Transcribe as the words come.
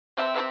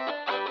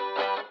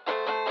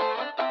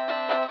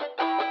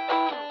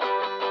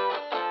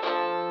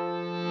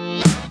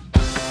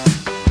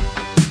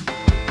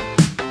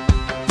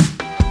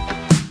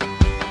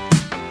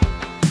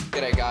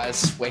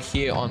guys, we're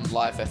here on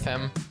Live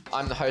FM.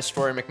 I'm the host,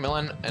 Rory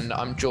McMillan, and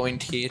I'm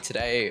joined here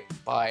today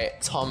by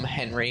Tom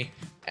Henry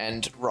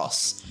and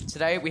Ross.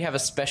 Today we have a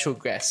special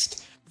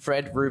guest,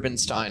 Fred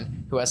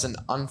Rubinstein, who has an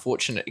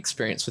unfortunate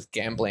experience with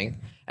gambling,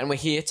 and we're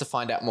here to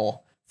find out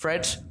more.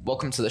 Fred,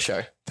 welcome to the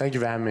show. Thank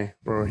you for having me,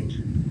 Rory.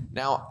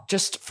 Now,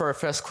 just for a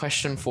first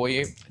question for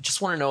you, I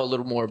just want to know a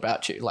little more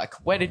about you. Like,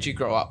 where did you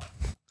grow up?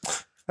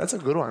 That's a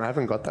good one. I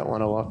haven't got that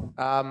one a lot.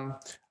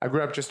 I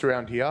grew up just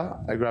around here.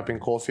 I grew up in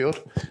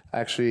Caulfield. I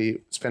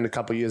actually spent a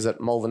couple of years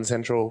at Malvern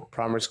Central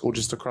Primary School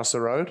just across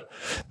the road.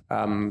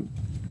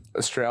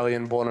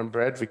 Australian born and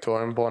bred,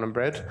 Victorian born and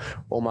bred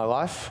all my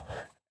life.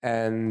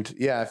 And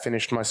yeah, I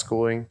finished my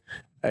schooling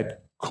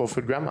at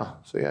Caulfield Grammar.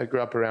 So yeah, I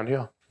grew up around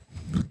here.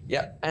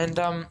 Yeah. And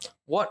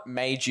what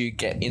made you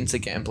get into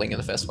gambling in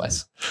the first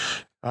place?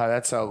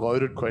 That's a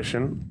loaded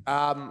question.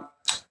 I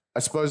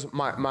suppose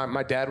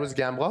my dad was a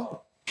gambler.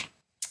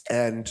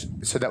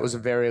 And so that was a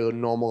very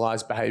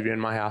normalized behavior in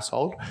my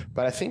household.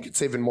 But I think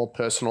it's even more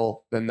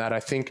personal than that. I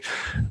think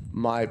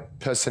my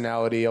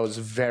personality, I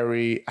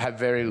had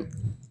very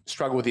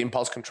struggled with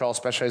impulse control,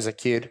 especially as a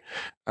kid.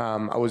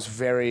 I was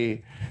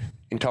very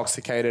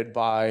intoxicated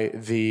by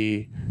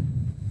the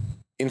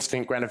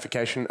instant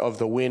gratification of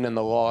the win and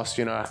the loss,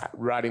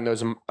 riding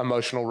those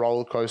emotional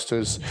roller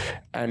coasters,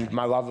 and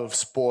my love of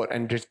sport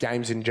and just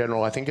games in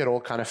general. I think it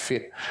all kind of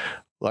fit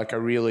like a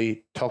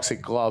really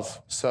toxic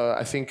glove. So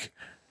I think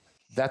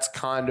that's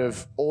kind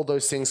of all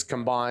those things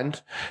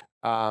combined.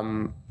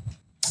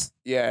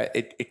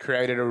 It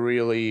created a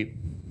really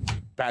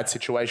bad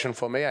situation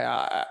for me.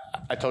 I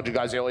told you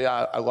guys earlier,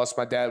 I lost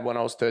my dad when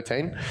I was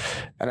 13,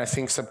 and I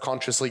think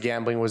subconsciously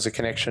gambling was a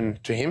connection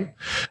to him.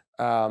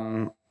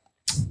 I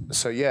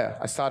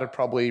started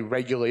probably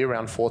regularly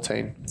around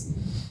 14.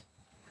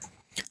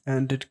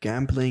 And did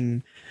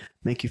gambling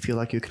make you feel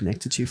like you're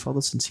connected to your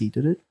father since he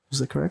did it? Was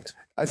that correct?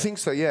 I think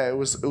so, yeah. It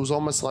was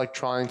almost like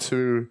trying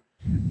to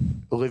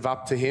live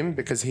up to him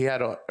because he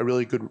had a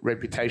really good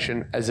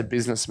reputation as a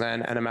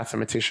businessman and a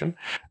mathematician,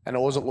 and I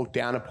wasn't looked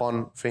down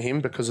upon for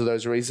him because of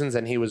those reasons,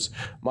 and he was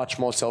much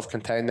more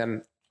self-contained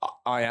than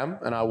I am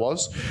and I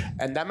was,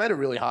 and that made it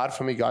really hard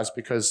for me, guys,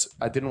 because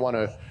I didn't want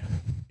to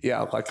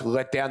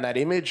let down that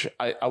image.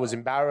 I was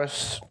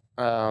embarrassed.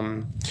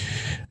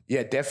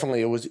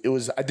 Definitely.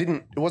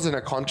 It wasn't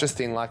a conscious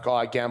thing like,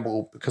 I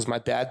gamble because my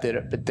dad did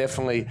it, but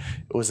definitely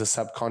it was a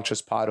subconscious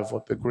part of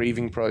the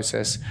grieving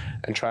process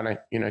and trying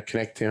to,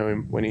 connect to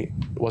him when he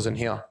wasn't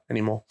here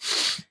anymore.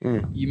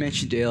 You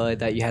mentioned earlier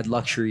that you had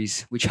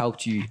luxuries which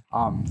helped you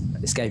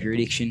escape your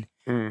addiction.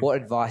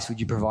 What advice would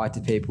you provide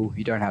to people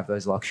who don't have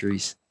those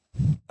luxuries?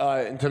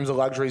 In terms of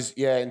luxuries,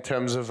 in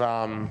terms of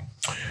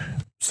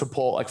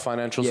support, like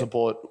financial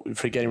support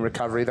for getting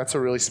recovery, that's a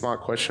really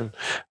smart question.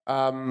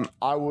 If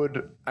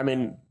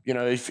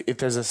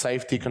there's a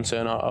safety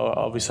concern,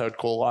 obviously I would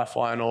call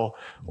Lifeline or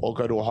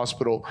go to a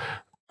hospital.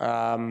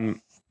 I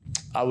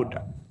would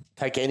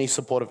take any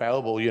support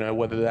available,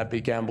 whether that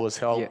be Gamblers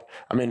Help. Yeah.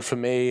 I mean, for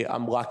me,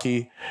 I'm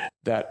lucky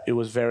that it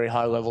was very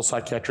high level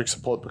psychiatric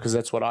support because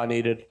that's what I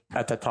needed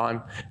at that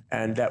time.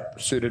 And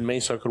that suited me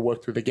so I could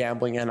work through the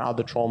gambling and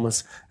other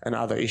traumas and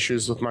other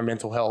issues with my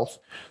mental health.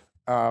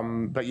 I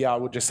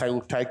would just say,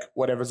 look, take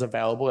whatever's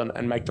available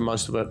and make the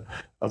most of it,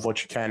 of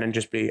what you can, and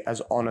just be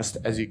as honest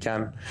as you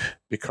can.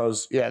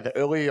 Because, the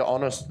earlier you're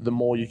honest, the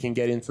more you can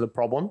get into the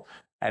problem.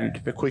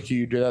 And the quicker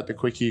you do that, the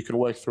quicker you can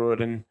work through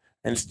it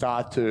and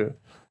start to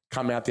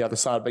come out the other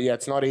side. But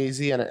it's not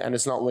easy and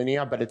it's not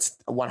linear, but it's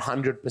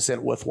 100%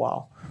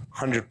 worthwhile.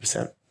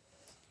 100%.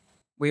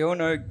 We all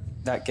know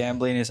that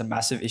gambling is a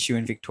massive issue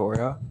in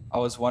Victoria. I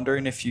was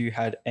wondering if you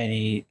had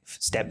any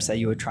steps that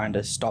you were trying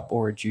to stop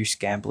or reduce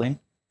gambling.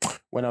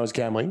 When I was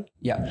gambling?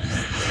 Yeah.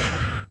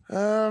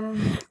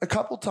 A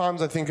couple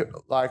times, I think,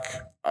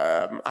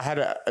 I had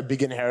a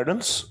big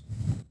inheritance,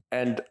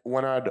 and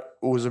when it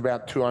was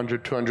about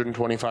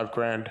 225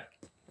 grand.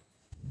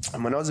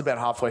 And when I was about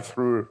halfway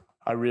through,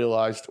 I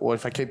realized, well,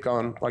 if I keep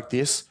going like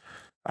this,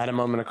 I had a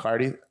moment of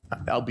clarity,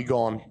 I'll be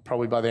gone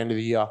probably by the end of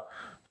the year.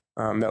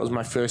 That was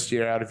my first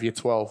year out of year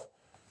 12.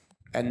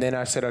 And then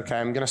I said, okay,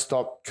 I'm going to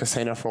stop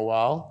casino for a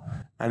while.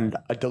 And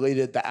I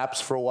deleted the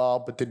apps for a while,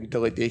 but didn't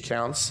delete the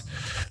accounts.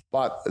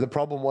 But the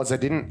problem was I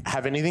didn't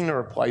have anything to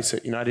replace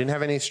it. I didn't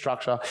have any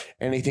structure,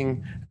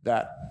 anything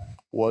that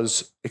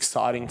was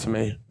exciting to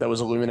me, that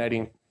was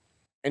illuminating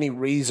any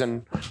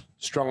reason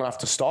strong enough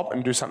to stop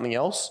and do something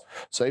else.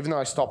 So even though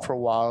I stopped for a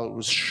while, it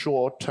was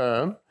short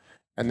term.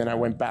 And then I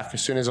went back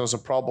as soon as there was a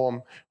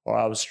problem or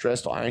I was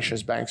stressed or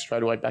anxious, bang,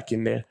 straight away back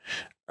in there.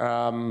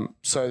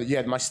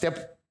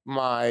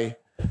 My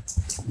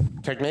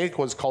technique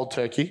was cold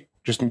turkey,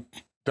 just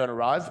don't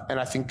arrive. And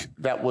I think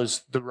that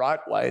was the right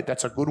way.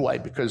 That's a good way,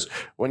 because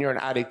when you're an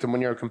addict and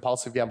when you're a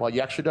compulsive gambler, you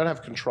actually don't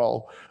have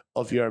control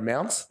of your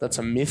amounts. That's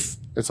a myth.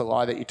 It's a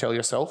lie that you tell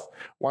yourself.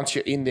 Once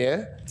you're in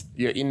there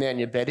and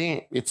you're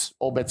betting, it's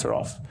all bets are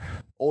off.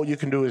 All you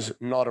can do is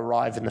not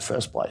arrive in the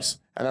first place.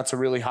 And that's a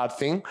really hard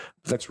thing.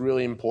 That's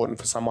really important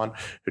for someone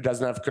who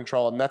doesn't have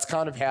control. And that's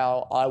kind of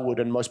how I would,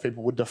 and most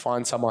people would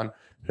define someone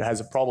who has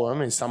a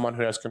problem, is someone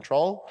who has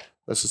control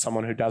versus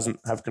someone who doesn't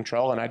have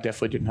control. And I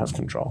definitely didn't have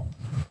control.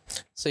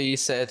 So you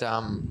said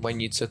when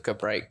you took a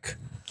break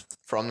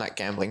from that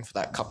gambling for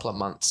that couple of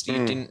months,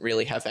 you didn't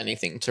really have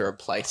anything to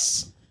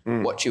replace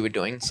what you were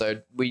doing.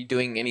 So were you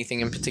doing anything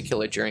in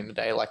particular during the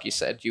day? Like you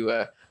said, you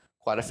were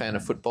quite a fan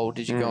of football.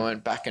 Did you go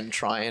back and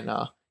try and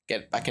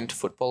get back into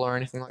football or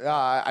anything like that?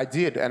 Yeah, I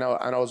did. And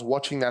I was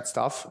watching that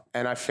stuff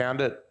and I found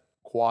it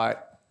quite...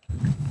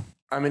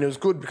 I mean, it was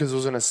good because it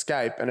was an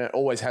escape, and it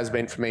always has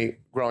been for me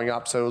growing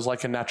up. So it was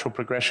like a natural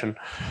progression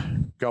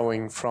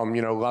going from,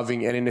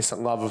 loving an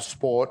innocent love of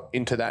sport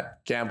into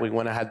that gambling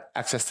when I had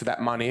access to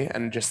that money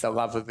and just the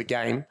love of the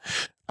game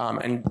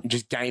and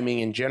just gaming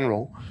in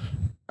general.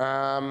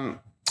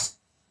 But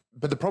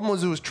the problem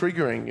was it was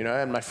triggering,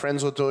 and my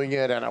friends were doing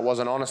it and I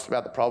wasn't honest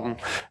about the problem,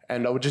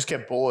 and I would just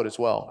get bored as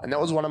well. And that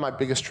was one of my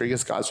biggest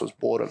triggers, guys, was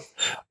boredom.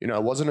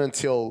 It wasn't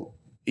until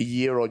a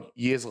year or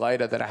years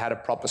later that I had a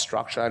proper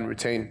structure and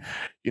routine,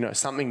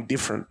 something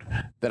different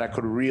that I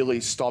could really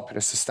stop in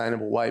a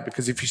sustainable way.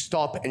 Because if you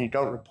stop and you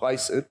don't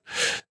replace it,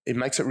 it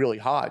makes it really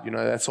hard.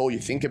 That's all you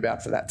think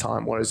about for that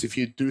time. Whereas if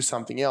you do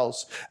something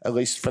else, at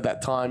least for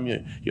that time,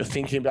 you're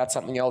thinking about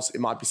something else.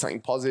 It might be something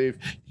positive.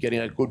 You're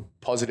getting a good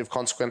positive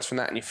consequence from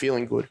that and you're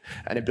feeling good,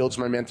 and it builds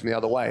momentum the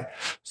other way.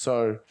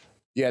 So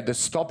yeah, the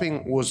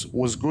stopping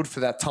was good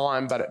for that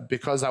time, but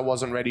because I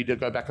wasn't ready to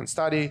go back and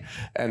study,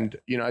 and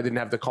I didn't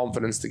have the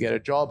confidence to get a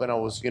job, and I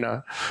was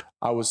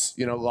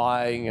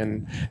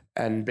lying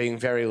and being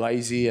very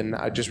lazy, and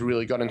I just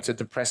really got into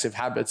depressive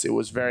habits. It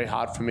was very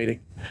hard for me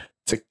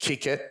to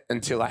kick it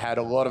until I had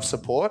a lot of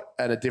support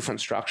and a different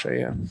structure.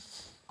 Yeah.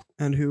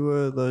 And who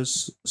were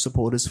those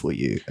supporters for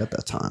you at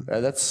that time?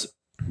 That's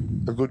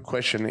a good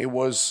question. It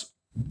was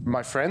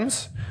my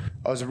friends.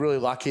 I was really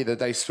lucky that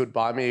they stood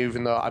by me,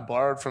 even though I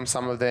borrowed from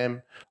some of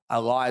them. I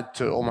lied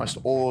to almost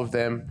all of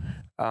them.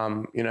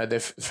 They're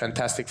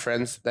fantastic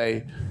friends.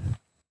 They,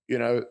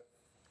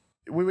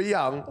 we were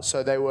young,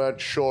 so they weren't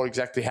sure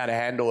exactly how to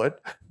handle it,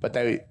 but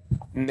they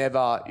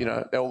never,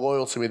 they were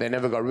loyal to me. They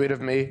never got rid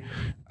of me.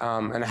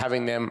 And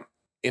having them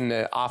in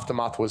the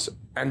aftermath was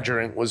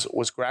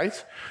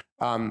great.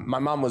 My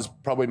mum was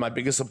probably my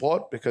biggest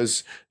support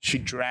because she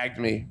dragged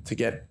me to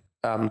get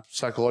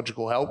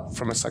psychological help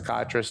from a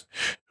psychiatrist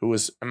who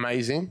was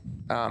amazing.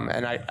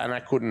 And I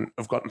couldn't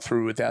have gotten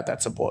through without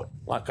that support.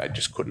 Like I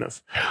just couldn't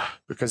have,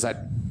 because I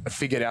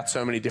figured out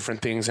so many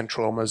different things and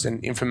traumas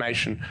and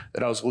information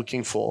that I was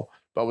looking for,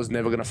 but I was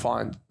never going to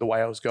find the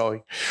way I was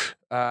going.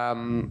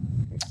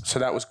 So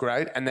that was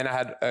great. And then I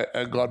had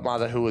a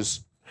godmother who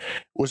was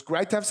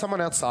great to have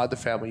someone outside the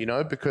family,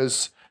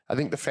 because I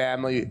think the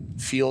family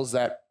feels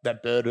that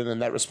burden and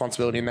that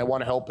responsibility, and they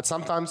want to help. But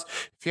sometimes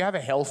if you have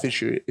a health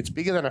issue, it's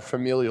bigger than a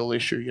familial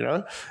issue,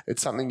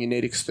 It's something you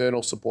need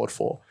external support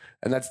for.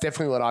 And that's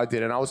definitely what I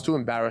did. And I was too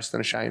embarrassed and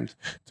ashamed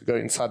to go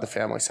inside the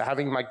family. So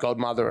having my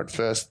godmother at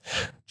first,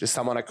 just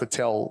someone I could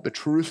tell the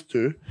truth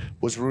to,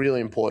 was really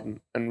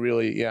important and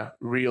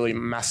really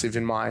massive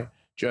in my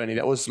journey.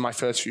 That was my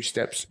first few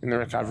steps in the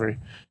recovery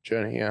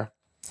journey, yeah.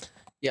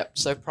 Yep.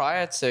 So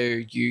prior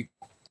to you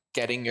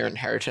getting your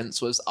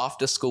inheritance, was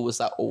after school, was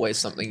that always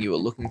something you were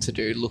looking to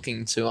do,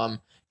 looking to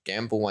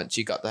gamble once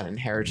you got that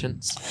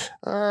inheritance?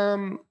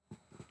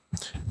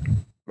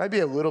 Maybe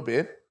a little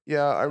bit.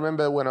 Yeah, I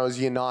remember when I was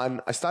year 9,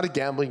 I started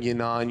gambling year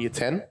 9, year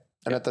 10.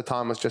 And at the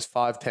time it was just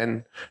 $5,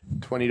 $10,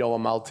 $20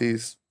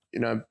 multis,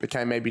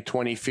 became maybe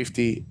 20,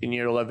 50 in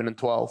year 11 and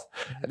 12.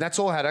 And that's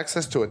all I had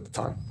access to at the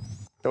time.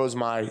 That was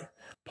my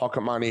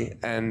pocket money,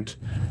 and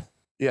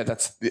yeah,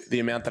 that's the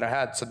amount that I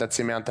had. So that's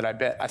the amount that I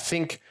bet. I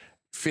think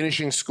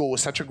finishing school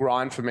was such a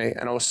grind for me,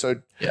 and I was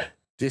so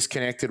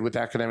disconnected with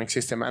the academic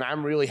system. And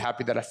I'm really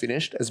happy that I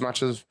finished, as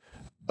much of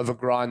a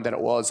grind that it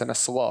was and a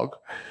slog.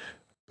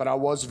 But I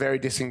was very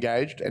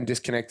disengaged and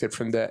disconnected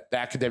from the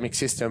academic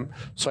system.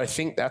 So I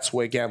think that's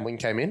where gambling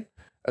came in,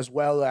 as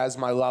well as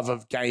my love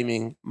of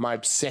gaming, my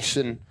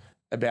obsession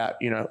about,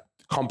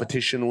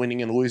 competition,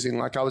 winning and losing.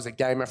 Like I was a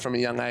gamer from a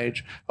young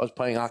age. I was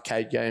playing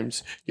arcade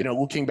games.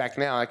 Looking back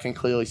now, I can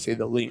clearly see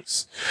the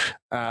links.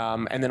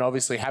 And then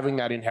obviously having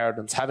that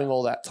inheritance, having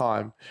all that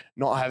time,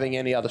 not having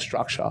any other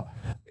structure,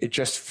 it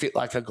just fit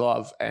like a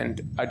glove.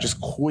 And I just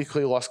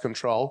quickly lost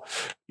control.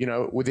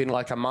 Within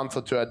like a month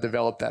or two, I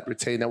developed that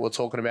routine that we were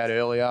talking about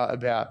earlier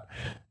about,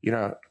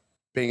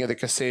 being at the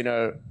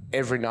casino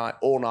every night,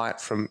 all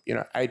night from,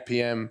 8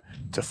 p.m.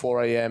 to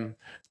 4 a.m.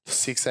 to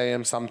 6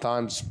 a.m.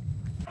 sometimes.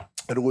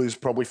 I'd lose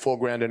probably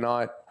 $4,000 a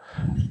night,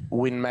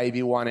 win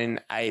maybe 1 in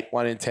 8,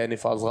 1 in 10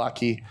 if I was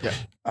lucky. Yeah.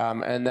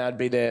 And then I'd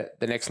be there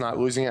the next night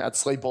losing it. I'd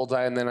sleep all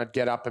day, and then I'd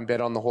get up and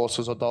bet on the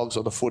horses or dogs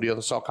or the footy or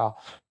the soccer,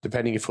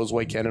 depending if it was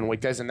weekend and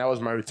weekdays. And that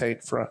was my routine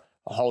for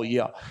a whole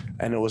year.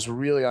 And it was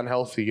really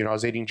unhealthy. You know, I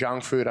was eating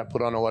junk food. I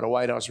put on a lot of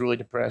weight. I was really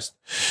depressed.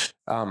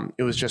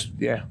 It was just,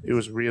 it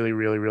was really,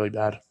 really, really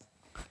bad.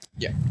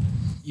 Yeah.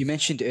 You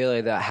mentioned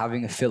earlier that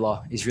having a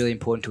filler is really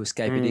important to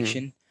escape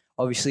addiction.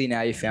 Obviously,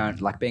 now you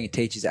found like being a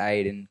teacher's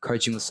aide and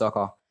coaching with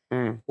soccer.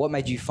 What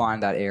made you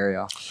find that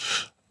area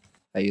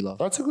that you love?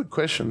 That's a good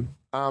question.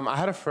 I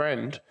had a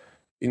friend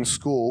in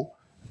school,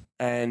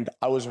 and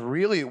I was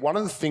really, one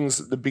of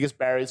the biggest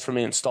barriers for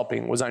me in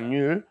stopping was I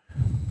knew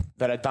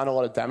that I'd done a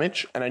lot of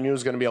damage, and I knew it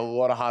was going to be a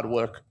lot of hard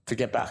work to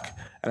get back.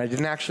 And I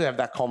didn't actually have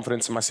that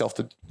confidence in myself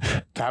to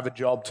have a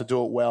job, to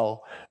do it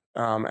well.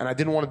 And I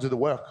didn't want to do the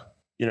work,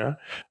 you know.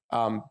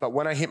 But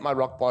when I hit my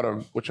rock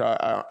bottom, which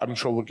I'm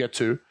sure we'll get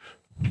to,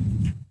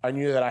 I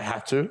knew that I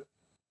had to.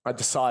 I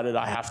decided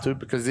I have to,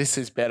 because this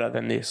is better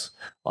than this.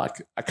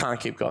 Like, I can't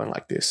keep going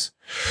like this.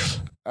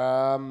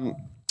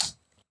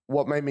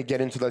 What made me get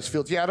into those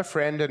fields? Yeah, I had a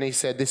friend, and he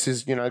said, this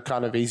is, you know,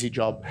 kind of easy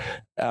job,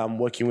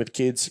 working with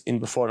kids in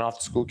before and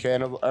after school care.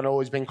 And I've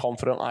always been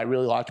confident. I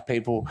really like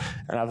people,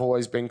 and I've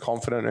always been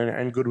confident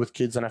and good with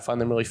kids, and I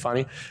find them really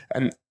funny.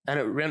 And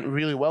it went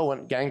really well,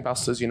 went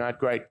gangbusters. You know, I had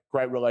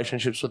great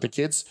relationships with the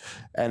kids,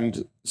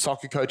 and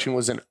soccer coaching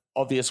was an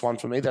obvious one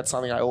for me. That's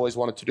something I always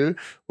wanted to do,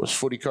 was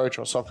footy coach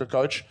or soccer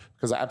coach,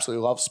 because I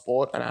absolutely love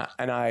sport,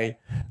 and I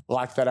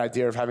like that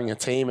idea of having a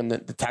team and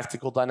the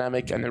tactical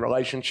dynamic and the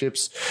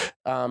relationships.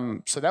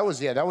 So that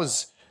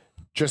was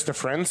just a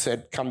friend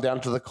said, come down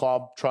to the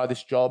club, try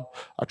this job.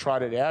 I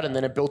tried it out, and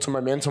then it built a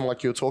momentum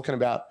like you were talking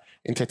about,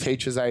 into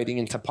teachers aiding,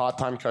 into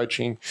part-time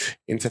coaching,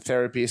 into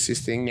therapy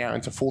assisting, now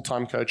into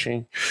full-time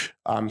coaching,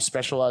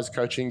 specialized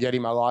coaching,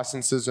 getting my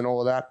licenses and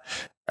all of that.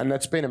 And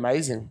that's been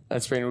amazing.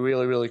 It's been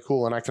really, really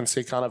cool. And I can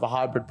see kind of a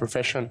hybrid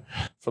profession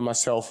for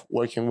myself,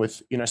 working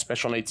with, you know,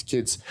 special needs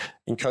kids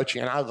in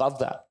coaching. And I love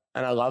that.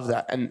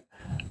 And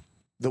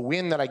the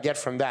win that I get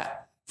from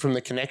that, from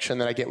the connection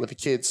that I get with the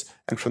kids,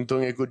 and from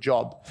doing a good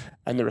job,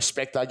 and the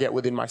respect I get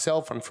within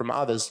myself and from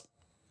others,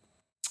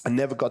 I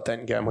never got that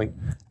in gambling,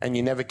 and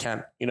you never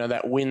can. You know,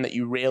 that win that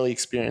you rarely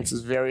experience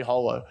is very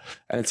hollow,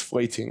 and it's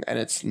fleeting, and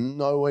it's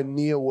nowhere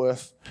near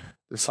worth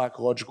the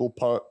psychological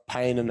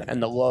pain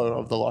and the low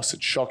of the loss.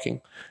 It's shocking.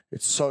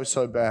 It's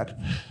so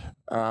bad.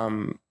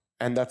 And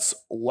that's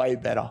way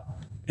better.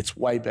 It's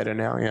way better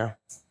now, yeah.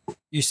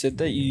 You said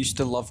that you used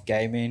to love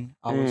gaming.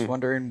 I was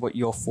wondering what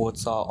your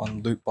thoughts are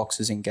on loot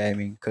boxes in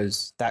gaming,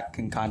 because that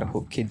can kind of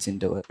hook kids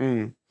into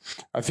it.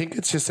 I think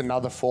it's just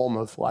another form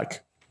of,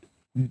 like,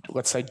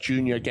 let's say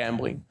junior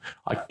gambling,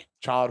 like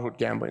childhood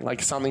gambling.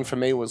 Like, something for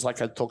me was like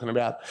talking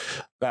about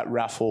that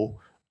raffle,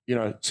 you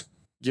know,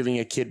 giving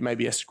a kid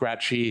maybe a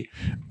scratchy,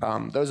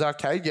 those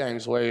arcade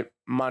games where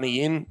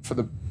money in for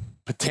the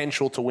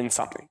potential to win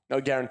something.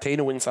 No guarantee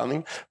to win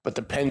something, but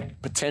the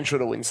potential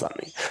to win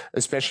something,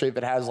 especially if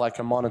it has like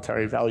a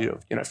monetary value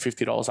of, you know,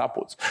 $50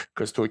 upwards.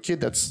 Because to a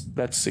kid,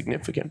 that's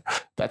significant.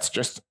 That's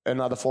just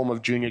another form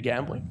of junior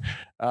gambling.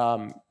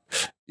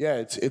 Yeah,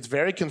 it's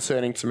very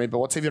concerning to me. But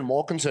what's even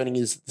more concerning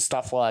is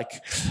stuff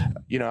like,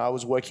 you know, I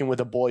was working with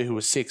a boy who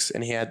was 6,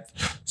 and he had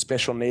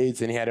special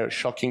needs, and he had a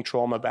shocking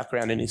trauma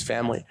background in his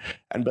family.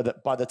 And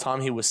by the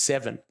time he was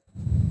 7,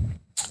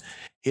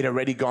 he'd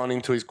already gone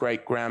into his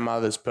great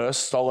grandmother's purse,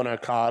 stolen her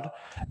card,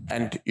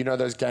 and you know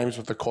those games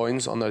with the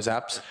coins on those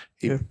apps?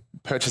 He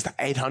purchased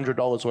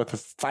 $800 worth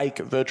of fake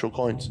virtual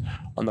coins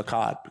on the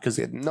card because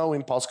he had no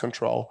impulse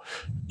control,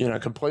 you know,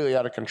 completely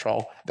out of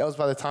control. That was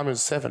by the time he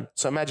was 7.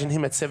 So imagine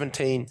him at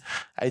 17,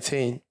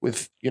 18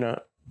 with, you know,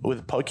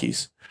 with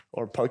pokies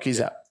or a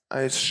pokies app.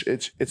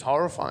 It's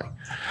horrifying.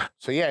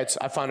 So yeah,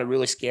 I find it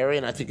really scary,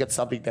 and I think it's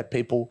something that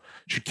people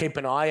should keep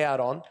an eye out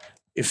on.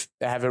 If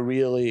they have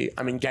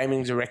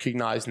gaming is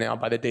recognized now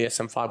by the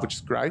DSM-5, which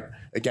is great,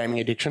 a gaming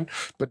addiction,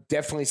 but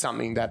definitely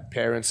something that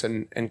parents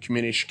and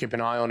community should keep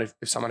an eye on if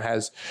someone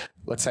has,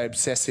 let's say,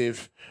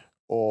 obsessive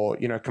or,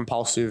 you know,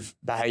 compulsive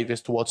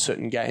behaviors towards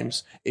certain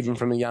games, even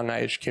from a young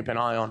age, keep an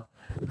eye on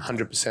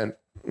 100%.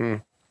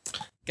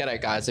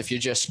 G'day, guys. If you're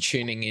just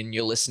tuning in,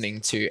 you're listening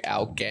to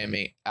our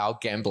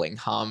Gambling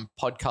Harm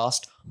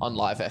podcast on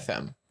Live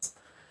FM.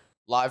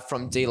 Live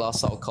from De La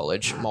Salle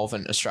College,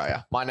 Malvern,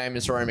 Australia. My name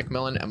is Rory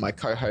McMillan, and my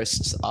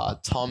co-hosts are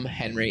Tom,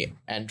 Henry,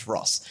 and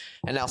Ross.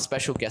 And our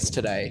special guest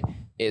today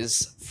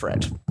is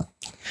Fred.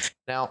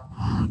 Now,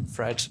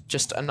 Fred,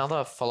 just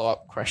another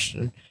follow-up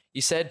question.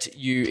 You said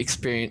you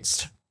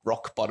experienced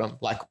rock bottom.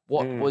 Like,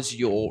 what was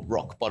your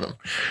rock bottom?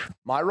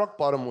 My rock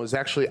bottom was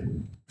actually...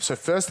 So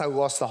first I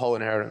lost the whole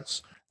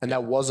inheritance, and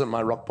that wasn't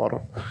my rock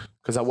bottom,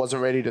 because I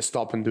wasn't ready to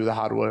stop and do the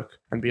hard work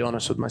and be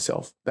honest with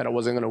myself that I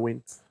wasn't going to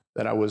win,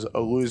 that I was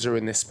a loser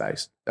in this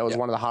space. That was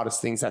one of the hardest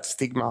things, that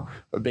stigma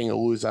of being a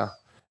loser,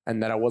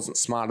 and that I wasn't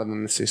smarter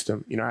than the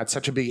system. You know, I had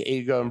such a big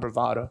ego and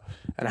bravado,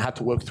 and I had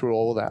to work through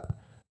all of that.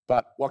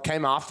 But what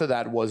came after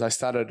that was I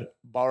started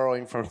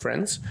borrowing from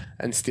friends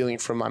and stealing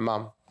from my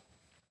mum.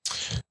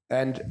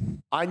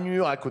 And I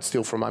knew I could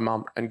steal from my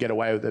mum and get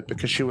away with it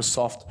because she was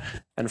soft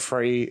and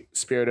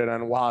free-spirited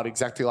and wild,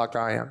 exactly like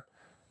I am.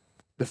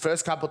 The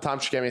first couple of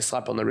times she gave me a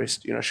slap on the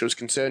wrist. You know, she was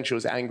concerned, she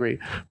was angry.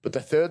 But the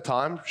third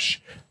time,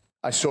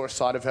 I saw a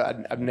side of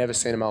her I've never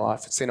seen in my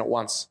life. I'd seen it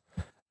once.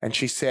 And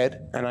she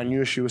said, and I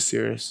knew she was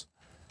serious,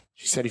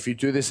 she said, if you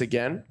do this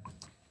again,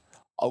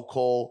 I'll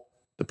call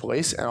the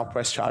police and I'll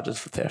press charges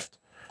for theft.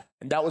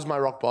 And that was my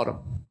rock bottom.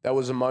 That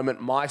was a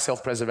moment my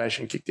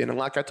self-preservation kicked in. And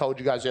like I told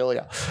you guys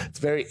earlier, it's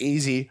very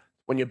easy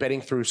when you're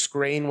betting through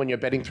screen, when you're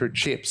betting through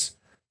chips,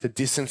 to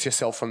distance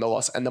yourself from the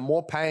loss. And the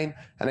more pain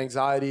and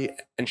anxiety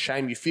and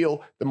shame you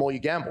feel, the more you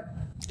gamble.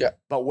 Yeah.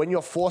 But when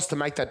you're forced to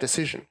make that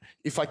decision,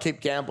 if I keep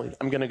gambling,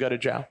 I'm going to go to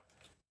jail.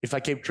 If I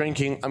keep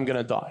drinking, I'm going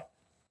to die.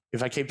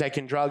 If I keep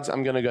taking drugs,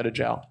 I'm going to go to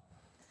jail.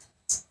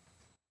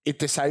 It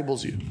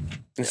disables you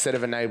instead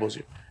of enables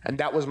you. And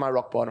that was my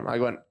rock bottom. I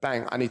went,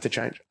 bang, I need to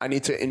change. I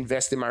need to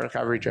invest in my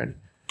recovery journey.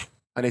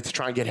 I need to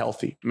try and get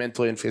healthy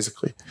mentally and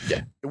physically.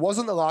 Yeah. It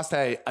wasn't the last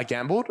day I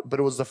gambled, but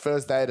it was the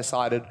first day I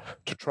decided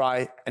to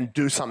try and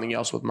do something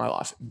else with my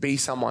life, be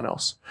someone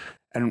else.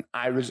 And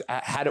I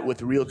had it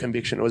with real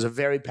conviction. It was a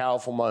very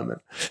powerful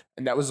moment.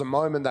 And that was the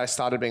moment that I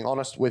started being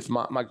honest with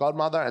my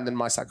godmother and then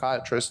my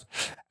psychiatrist.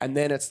 And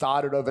then it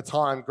started over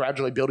time,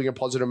 gradually building a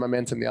positive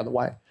momentum the other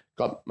way.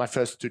 Got my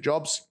first 2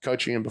 jobs,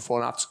 coaching and before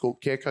and after school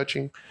care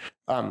coaching,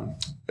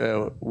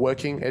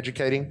 working,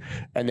 educating,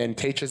 and then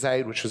teacher's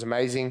aid, which was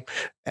amazing,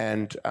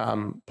 and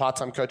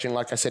part-time coaching,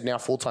 like I said, now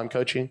full-time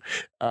coaching.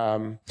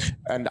 And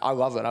I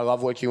love it. I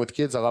love working with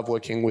kids. I love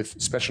working with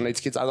special needs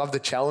kids. I love the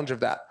challenge of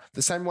that.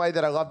 The same way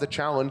that I love the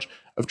challenge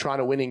of trying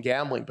to win in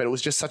gambling, but it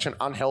was just such an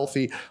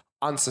unhealthy,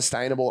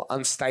 unsustainable,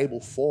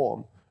 unstable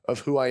form of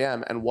who I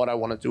am and what I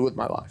want to do with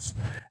my life.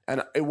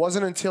 And it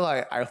wasn't until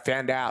I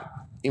found out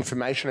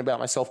information about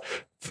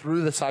myself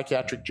through the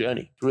psychiatric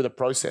journey, through the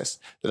process,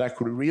 that I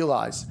could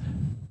realize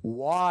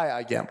why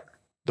I gambled,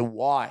 the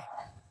why,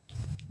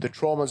 the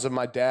traumas of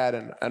my dad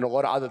and a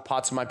lot of other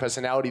parts of my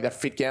personality that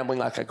fit gambling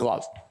like a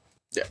glove.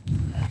 Yeah.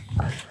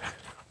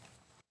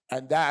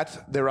 And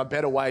that there are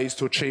better ways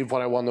to achieve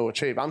what I want to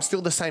achieve. I'm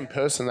still the same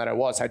person that I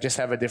was. I just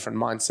have a different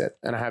mindset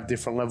and I have a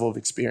different level of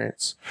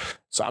experience.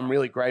 So I'm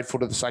really grateful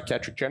to the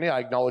psychiatric journey. I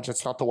acknowledge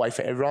it's not the way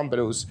for everyone, but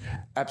it was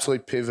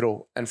absolutely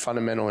pivotal and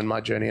fundamental in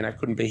my journey, and I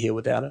couldn't be here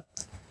without it.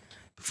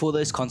 Before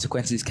those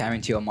consequences came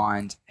into your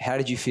mind, how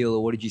did you feel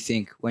or what did you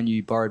think when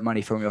you borrowed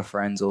money from your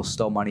friends or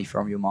stole money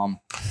from your mom?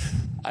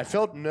 I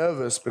felt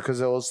nervous because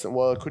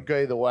it could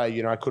go either way.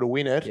 You know, I could have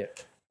win it. Yeah.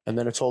 And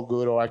then it's all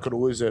good, or I could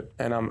lose it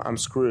and I'm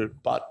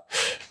screwed. But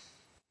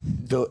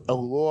the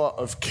allure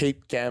of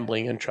keep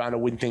gambling and trying to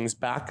win things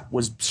back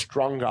was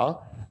stronger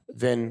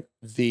than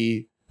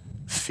the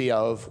fear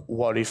of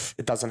what if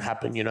it doesn't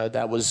happen. You know,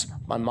 that was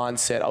my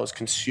mindset. I was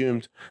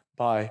consumed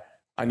by,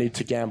 I need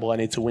to gamble, I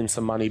need to win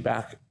some money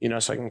back, you know,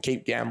 so I can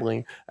keep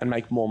gambling and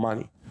make more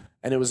money.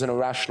 And it was an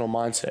irrational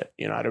mindset.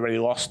 You know, I'd already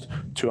lost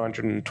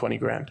 220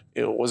 grand.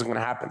 It wasn't going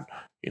to happen.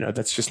 You know,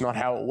 that's just not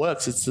how it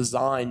works. It's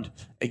designed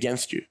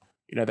against you.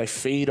 You know, they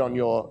feed on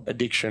your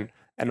addiction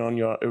and on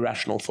your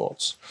irrational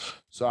thoughts.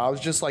 So I was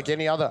just like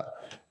any other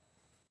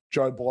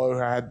Joe Blow who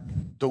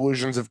had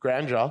delusions of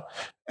grandeur.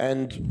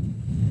 And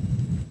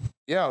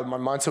yeah, my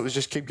mindset was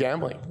just keep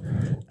gambling.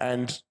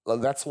 And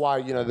that's why,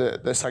 you know,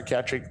 the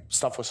psychiatric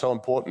stuff was so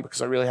important,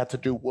 because I really had to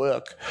do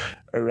work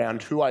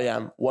around who I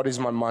am, what is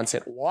my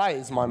mindset, why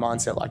is my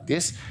mindset like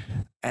this,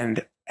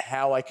 and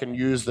how I can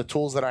use the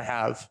tools that I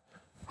have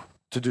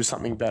to do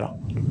something better.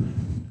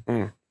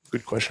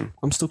 Good question.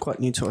 I'm still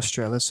quite new to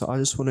Australia, so I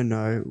just want to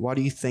know, why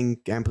do you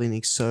think gambling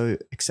is so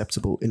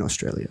acceptable in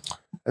Australia?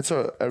 That's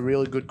a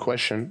really good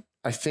question.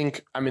 I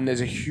think,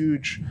 there's a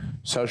huge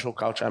social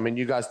culture.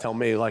 You guys tell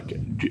me, like,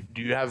 do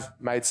you have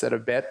mates that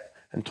have bet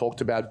and talked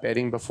about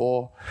betting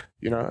before?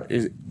 You know,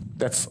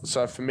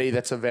 so for me,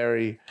 that's a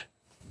very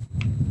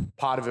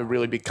part of a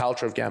really big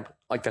culture of gambling.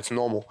 Like, that's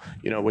normal.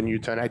 You know, when you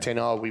turn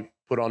 18, we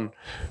put on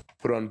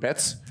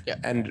bets, yeah.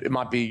 And it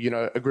might be, you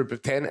know, a group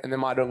of 10, and there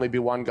might only be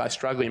one guy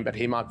struggling, but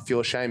he might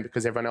feel ashamed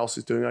because everyone else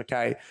is doing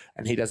okay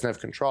and he doesn't have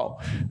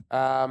control.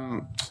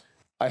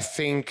 I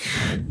think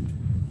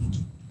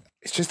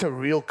it's just a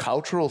real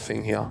cultural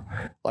thing here.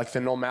 Like the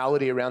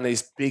normality around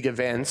these big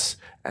events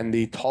and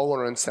the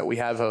tolerance that we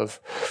have of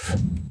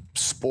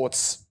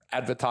sports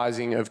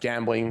advertising, of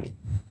gambling,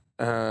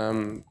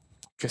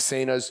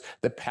 casinos,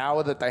 the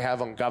power that they have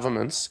on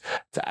governments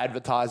to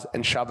advertise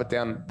and shove it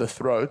down the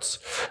throats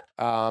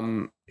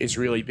is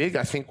really big.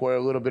 I think we're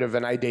a little bit of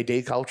an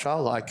ADD culture,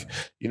 like,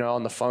 you know,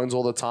 on the phones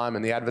all the time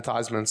and the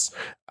advertisements.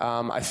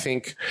 I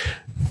think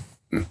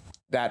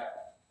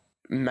that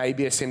may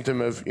be a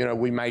symptom of, you know,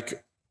 we make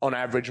on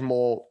average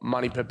more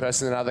money per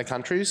person than other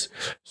countries.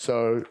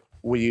 So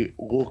we're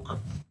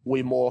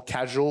more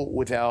casual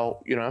with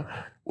our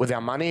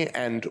money,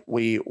 and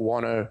we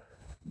want to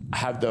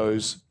have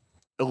those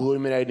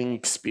illuminating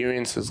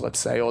experiences, let's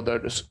say, or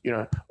those, you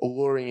know,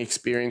 alluring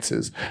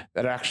experiences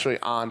that actually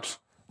aren't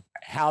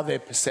how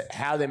they're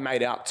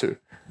made out to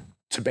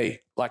be.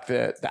 Like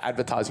the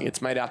advertising,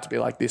 it's made out to be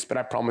like this, but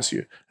I promise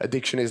you,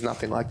 addiction is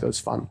nothing like those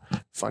fun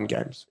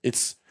games.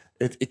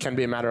 It can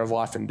be a matter of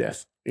life and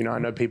death. You know, I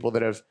know people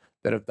that have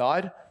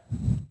died.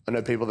 I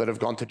know people that have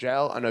gone to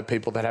jail. I know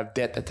people that have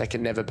debt that they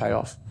can never pay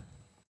off.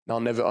 They'll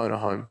never own a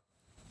home.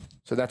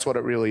 So that's what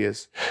it really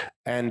is.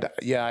 And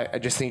yeah, I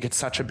just think it's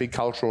such a big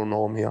cultural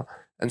norm here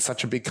and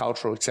such a big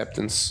cultural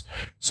acceptance,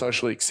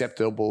 socially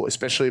acceptable,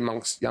 especially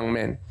amongst young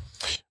men,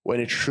 when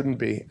it shouldn't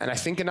be. And I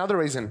think another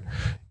reason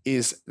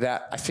is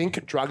that I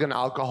think drug and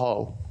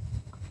alcohol,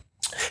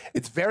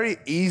 it's very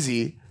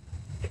easy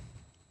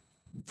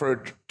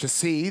to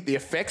see the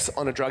effects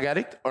on a drug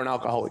addict or an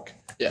alcoholic.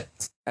 Yeah.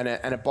 And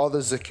it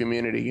bothers the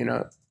community, you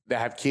know. They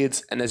have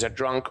kids and there's a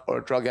drunk or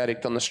a drug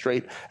addict on the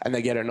street and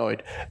they get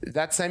annoyed.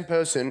 That same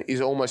person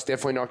is almost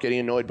definitely not getting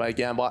annoyed by a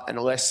gambler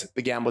unless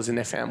the gambler's in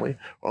their family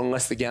or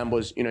unless the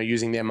gambler's, you know,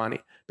 using their money.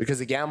 Because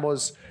the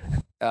gambler's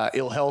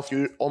ill health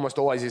almost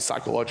always is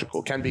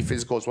psychological. Can be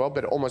physical as well,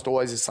 but almost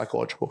always is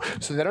psychological.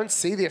 So they don't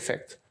see the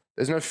effect.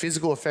 There's no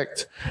physical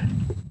effect,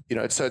 you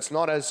know, so it's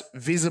not as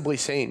visibly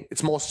seen.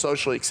 It's more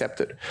socially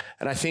accepted.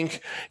 And I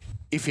think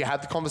if you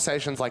have the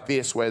conversations like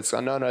this, where it's,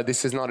 no,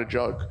 this is not a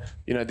joke.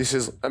 You know, this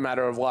is a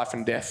matter of life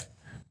and death.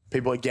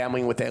 People are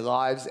gambling with their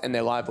lives and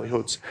their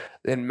livelihoods.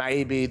 Then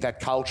maybe that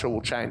culture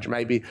will change.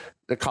 Maybe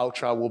the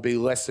culture will be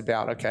less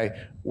about, okay,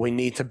 we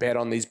need to bet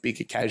on these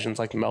big occasions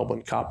like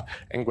Melbourne Cup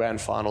and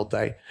Grand Final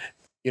Day.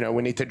 You know,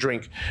 we need to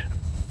drink.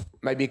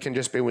 Maybe it can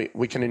just be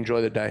we can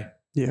enjoy the day.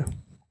 Yeah.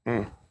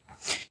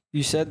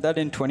 You said that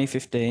in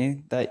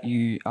 2015 that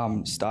you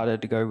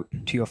started to go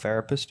to your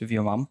therapist with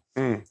your mum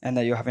and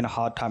that you're having a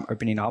hard time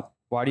opening up.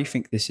 Why do you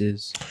think this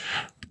is?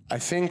 I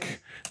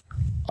think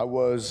I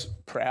was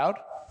proud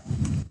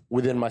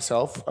within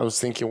myself. I was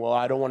thinking, well,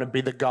 I don't want to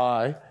be the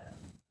guy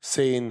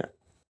seen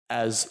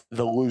as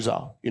the loser.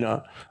 You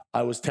know,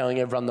 I was telling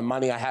everyone the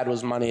money I had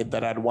was money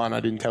that I'd won. I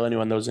didn't tell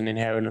anyone there was an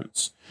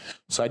inheritance.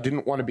 So I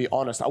didn't want to be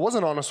honest. I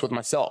wasn't honest with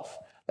myself.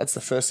 That's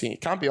the first thing. You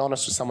can't be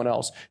honest with someone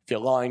else if you're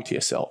lying to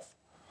yourself.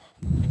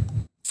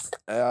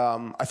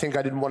 I think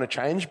I didn't want to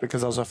change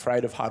because I was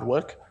afraid of hard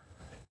work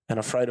and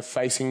afraid of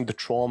facing the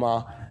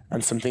trauma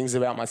and some things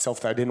about myself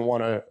that I didn't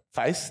want to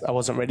face. I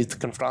wasn't ready to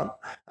confront.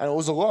 And it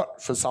was a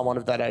lot for someone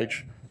of that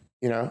age,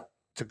 you know,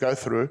 to go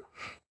through.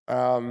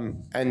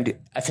 And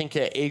I think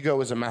ego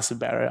is a massive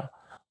barrier.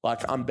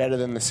 Like, I'm better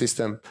than the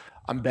system.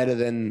 I'm better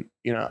than,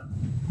 you know,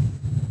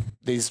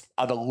 these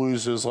other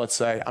losers, let's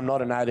say. I'm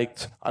not an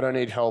addict. I don't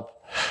need help.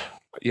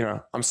 You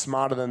know, I'm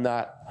smarter than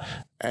that.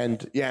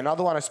 And yeah,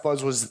 another one I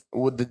suppose was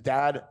with the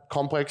dad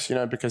complex, you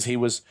know, because he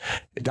was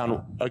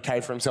done okay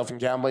for himself in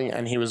gambling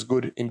and he was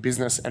good in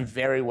business and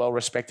very well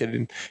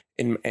respected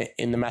in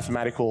the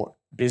mathematical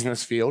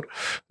business field,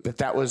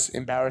 that was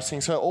embarrassing.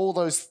 So all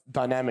those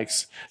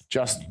dynamics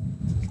just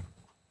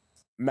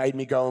made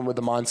me go in with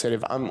the mindset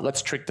of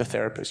let's trick the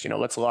therapist, you know,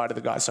 let's lie to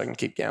the guy so I can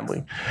keep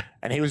gambling.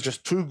 And he was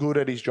just too good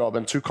at his job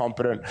and too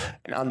competent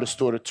and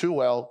understood it too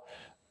well.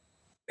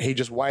 He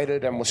just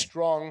waited and was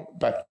strong,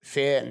 but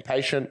fair and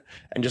patient,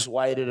 and just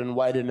waited. And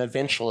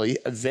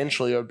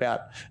eventually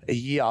about a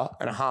year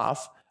and a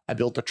half, I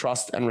built the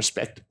trust and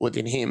respect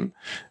within him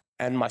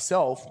and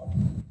myself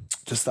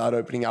to start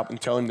opening up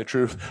and telling the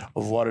truth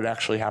of what had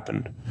actually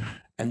happened.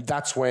 And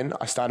that's when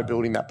I started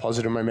building that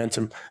positive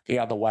momentum the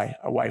other way,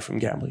 away from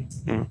gambling.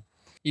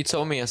 You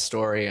told me a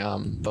story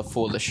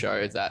before the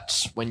show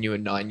that when you were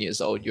 9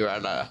 years old, you were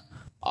at a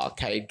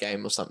arcade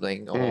game or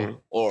something,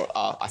 or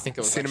I think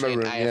it was Cinema actually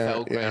an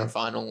room, AFL grand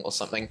final or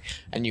something,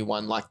 and you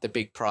won like the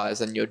big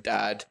prize, and your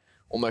dad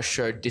almost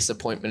showed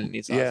disappointment in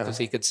his eyes because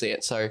he could see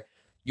it. So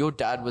your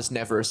dad was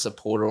never a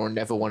supporter or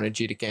never wanted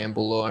you to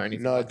gamble or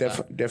anything. No, like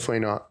that. definitely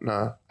not.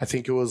 No, I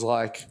think it was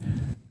like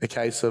a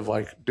case of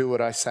like, do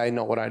what I say,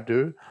 not what I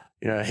do.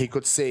 You know, he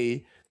could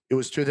see. It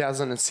was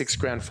 2006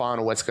 grand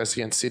final, West Coast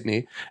against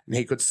Sydney, and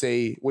he could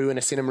see we were in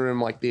a cinema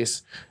room like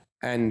this,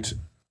 and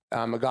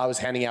a guy was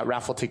handing out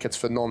raffle tickets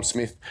for Norm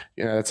Smith.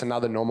 You know, that's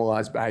another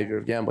normalized behavior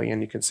of gambling, and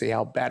you can see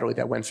how badly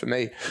that went for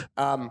me.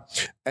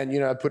 And, you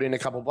know, I put in a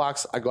couple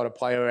bucks. I got a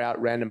player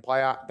out, random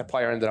player. The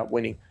player ended up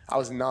winning. I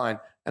was 9,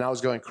 and I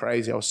was going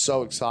crazy. I was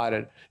so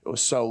excited. It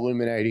was so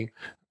illuminating.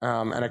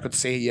 And I could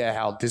see,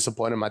 how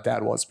disappointed my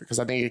dad was because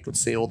I think he could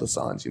see all the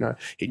signs, you know.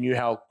 He knew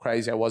how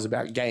crazy I was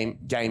about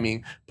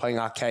gaming, playing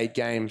arcade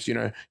games, you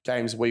know,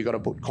 games where you got to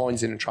put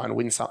coins in and try and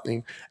win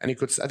something. And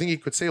I think he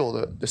could see all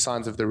the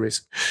signs of the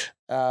risk.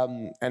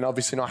 And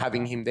obviously not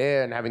having him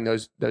there and having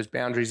those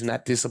boundaries and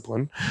that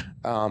discipline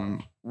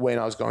when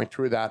I was going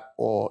through that,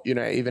 or, you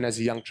know, even as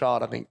a young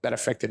child, I think that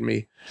affected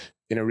me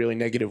in a really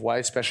negative way,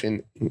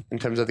 especially in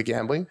terms of the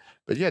gambling.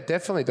 But yeah,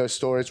 definitely those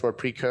stories were a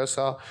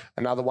precursor.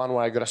 Another one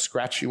where I got a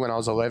scratchy when I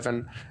was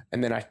 11,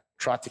 and then I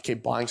tried to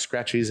keep buying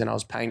scratchies, and I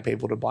was paying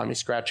people to buy me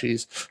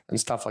scratchies and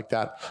stuff like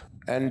that.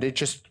 And it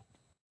just,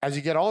 as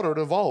you get older, it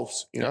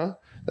evolves, you know.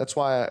 That's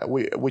why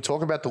we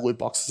talk about the loot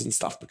boxes and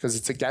stuff, because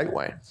it's a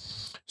gateway.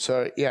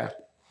 So yeah,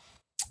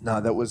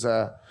 no, that was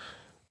a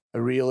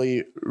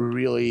really,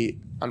 really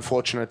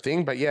unfortunate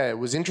thing. But yeah, it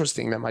was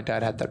interesting that my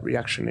dad had that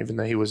reaction, even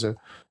though he was a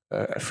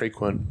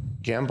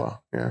frequent gambler.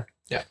 Yeah.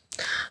 Yeah.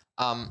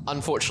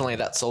 Unfortunately,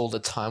 that's all the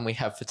time we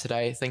have for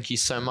today. Thank you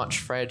so much,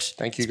 Fred.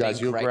 Thank you, It's guys.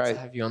 been You're great. to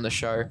have you on the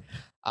show.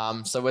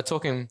 So we're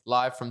talking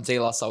live from De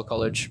La Salle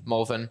College,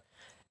 Malvern,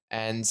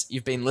 and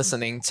you've been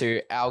listening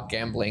to our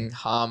Gambling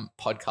Harm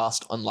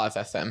podcast on Live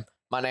FM.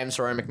 My name's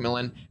Rory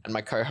McMillan, and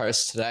my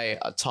co-hosts today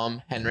are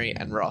Tom, Henry,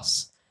 and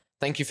Ross.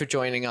 Thank you for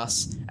joining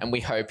us, and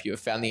we hope you have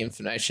found the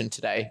information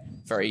today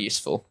very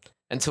useful.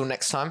 Until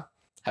next time,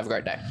 have a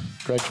great day.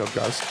 Great job,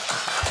 guys.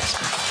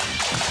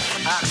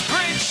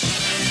 Oxbridge.